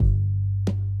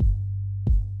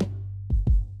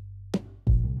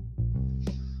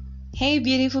Hey,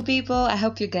 beautiful people, I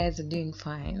hope you guys are doing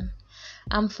fine.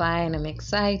 I'm fine, I'm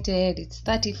excited. It's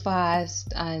 31st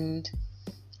and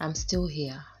I'm still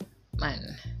here.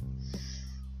 Man,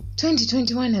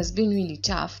 2021 has been really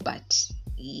tough, but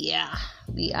yeah,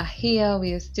 we are here.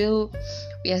 We are still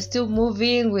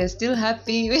moving. We're still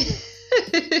happy.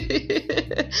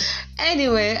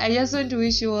 Anyway, I just want to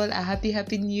wish you all a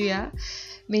happy new year.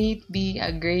 May it be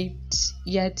a great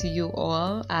year to you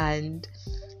all, and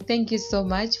thank you so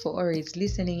much for always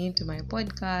listening into my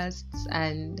podcasts,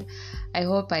 and I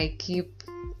hope I keep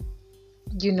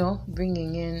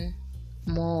bringing in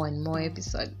more and more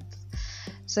episodes.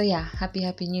 So yeah, happy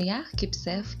new year. Keep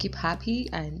safe, keep happy,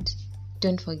 and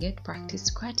don't forget, practice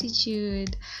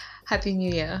gratitude. Happy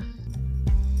new year.